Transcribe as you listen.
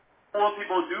Poor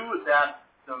people do that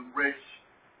the rich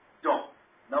don't.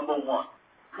 Number one,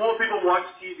 poor people watch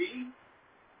TV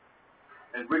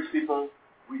and rich people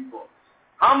read books.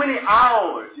 How many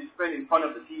hours you spend in front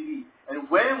of the TV? And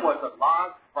when was the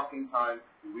last fucking time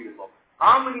you read a book?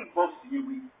 How many books do you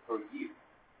read per year?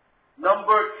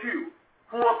 Number two,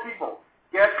 poor people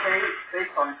get paid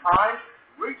based on time.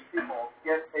 Rich people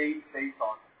get paid based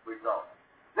on results.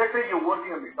 Let's say you're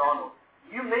working at McDonald's.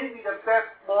 You may be the best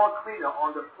floor cleaner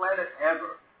on the planet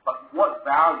ever, but what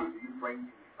value do you bring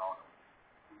to McDonald's?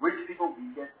 Rich people,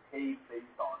 we get paid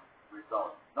based on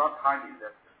results, not time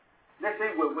invested. Let's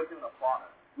say we're working on a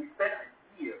product. We spend a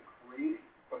year creating,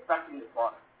 perfecting the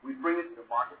product. We bring it to the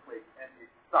marketplace, and it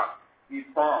sucks. It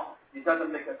bombs. It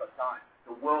doesn't make us a dime.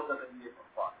 The world doesn't need it for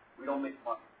fun. We don't make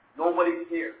money. Nobody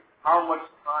cares how much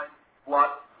time,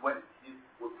 blood, sweat, and tears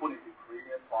we put into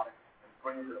creating a product and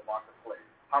bringing it to the marketplace.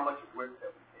 How much risk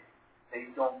that we take. They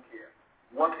don't care.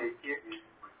 What they care is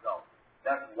results.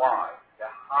 That's why the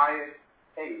highest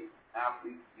paid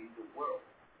athletes in the world,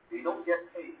 they don't get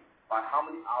paid by how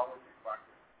many hours they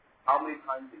practice, how many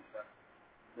times they step.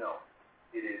 No.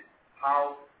 It is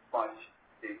how much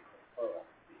they perform.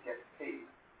 They get paid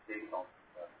based on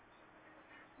performance.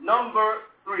 Number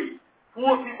three,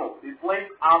 poor people, they blame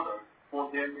others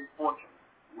for their misfortune.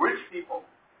 Rich people,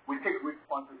 we take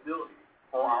responsibility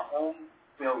for our own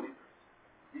failures.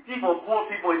 You see, for poor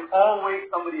people, it's always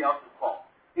somebody else's fault.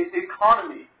 It's the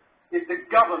economy. It's the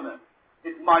government.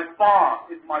 It's my boss.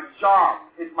 It's my job.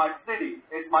 It's my city.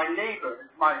 It's my neighbor.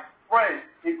 It's my friend.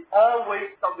 It's always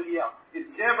somebody else. It's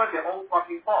never their own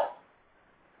fucking fault.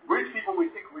 Rich people, we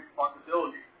take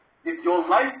responsibility. If your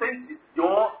life stinks, it's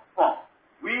your fault.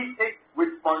 We take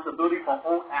responsibility for our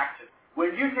own actions.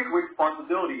 When you take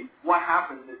responsibility, what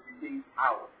happens is you gain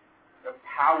power. The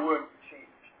power to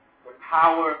change. The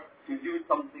power to do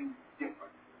something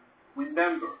different.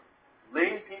 Remember,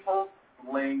 lame people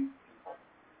blame people.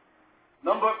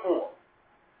 Number four,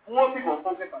 poor people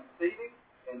focus on saving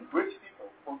and rich people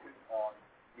focus on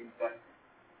investing.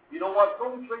 You know what?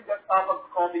 Don't drink that Starbucks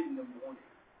coffee in the morning.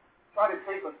 Try to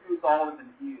save a few dollars and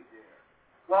here and there.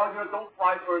 Well, don't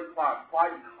fly first class,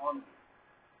 fly economy.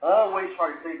 Always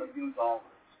try to save a few dollars.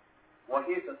 Well,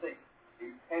 here's the thing. A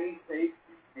penny saved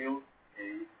is still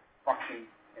a fucking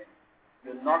penny.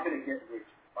 You're not going to get rich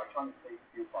by trying to save a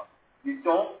few bucks. You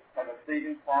don't have a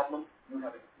saving problem, you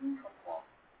have an income problem.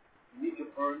 You need to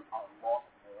earn a lot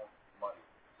more money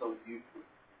so you could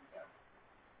invest.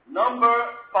 Number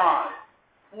five,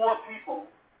 poor people,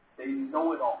 they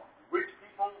know it all. Rich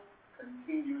people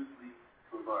continuously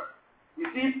to learn. You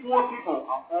see, poor people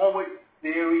are always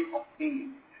very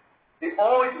opinionated. They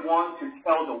always want to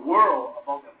tell the world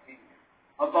about their opinion,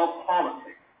 about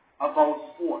politics,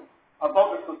 about sports,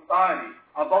 about the society,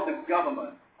 about the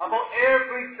government, about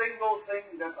every single thing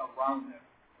that's around them,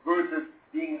 versus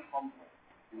being humble,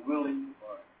 willing to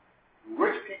learn.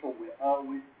 Rich people, we're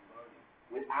always learning.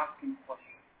 We're asking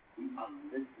questions. We are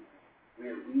listening.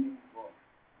 We are reading books.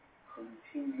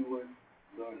 Continuous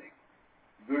learning.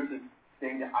 Versus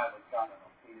saying that I've got an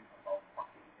opinion about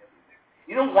fucking everything.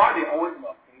 You know why they always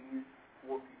have opinions,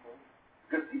 poor people?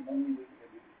 Because the only way to get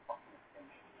rid of fucking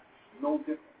attention. No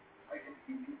different. I can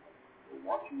see people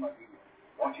watching my video,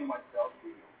 watching myself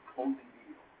video, closing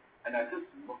video, and I just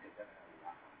look at them and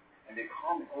I laugh. And they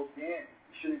comment, oh damn,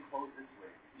 you shouldn't close this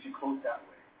way, you should close that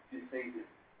way, you should say this.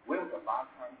 When was the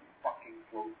last time you fucking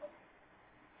closed something?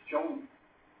 Show me.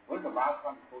 When was the last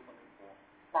time you closed something for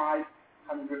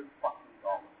 $500 fucking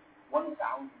dollars, $1,000,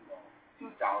 $2,000, $5,000,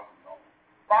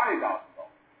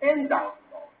 $10,000, $100,000?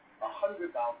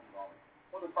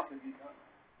 What the fuck have you done?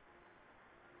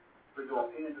 But your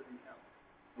opinion doesn't count.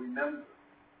 Remember,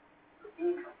 the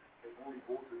income can only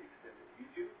go to the extent that you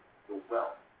do, your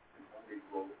wealth can only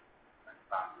grow as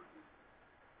fast as you do.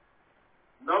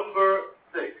 Number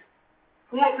six,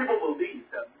 poor people believe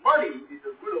that money is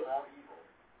the root of all evil.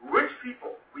 Rich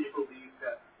people, we believe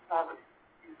that poverty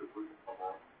is the root of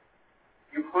all evil.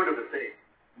 You've heard of the saying,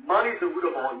 money is the root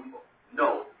of all evil.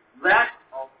 No, lack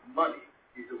of money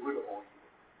is the root of all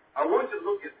evil. I want you to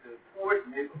look at the poorest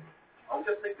neighborhood. I'll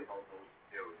just think about those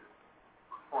areas.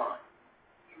 Crime,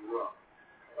 drugs,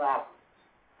 problems,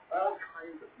 all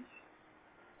kinds of issues.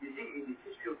 You see, in the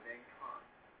history of mankind,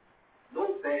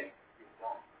 no bank is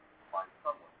wrong by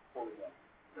someone pulling up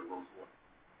the Rolls Royce.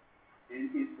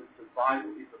 It is the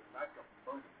survival, it's the lack of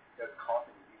money that's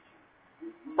causing the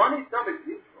issue. Money itself is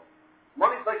neutral.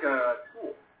 Money is like a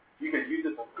tool. You can use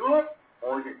it for good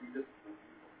or you can use it for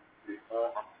evil. It's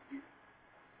all up to you.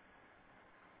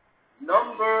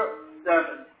 Number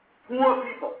seven, poor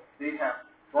people, they have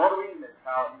borrowing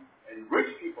mentality, and rich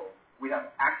people, we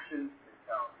have action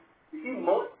mentality. You see,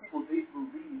 most people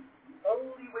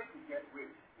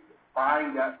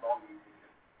buying that lottery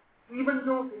ticket. Even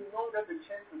though they know that the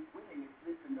chance of winning is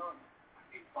next to none,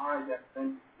 they buy that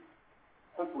fantasy.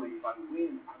 Hopefully, if I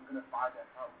win, I'm going to buy that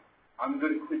house. I'm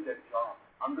going to quit that job.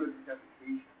 I'm going to take that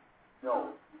vacation.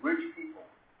 No, rich people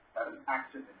have an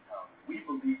active mentality. We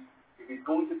believe if it's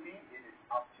going to be, it is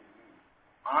up to me.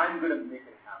 I'm going to make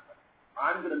it happen.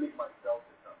 I'm going to make myself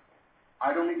successful.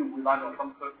 I don't need to rely on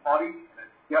some third party, and I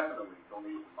definitely don't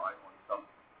need to rely on some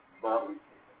lottery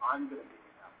ticket. I'm going to make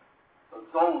it happen. So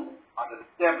those are the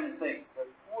 7 things that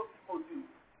poor people do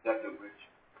that the rich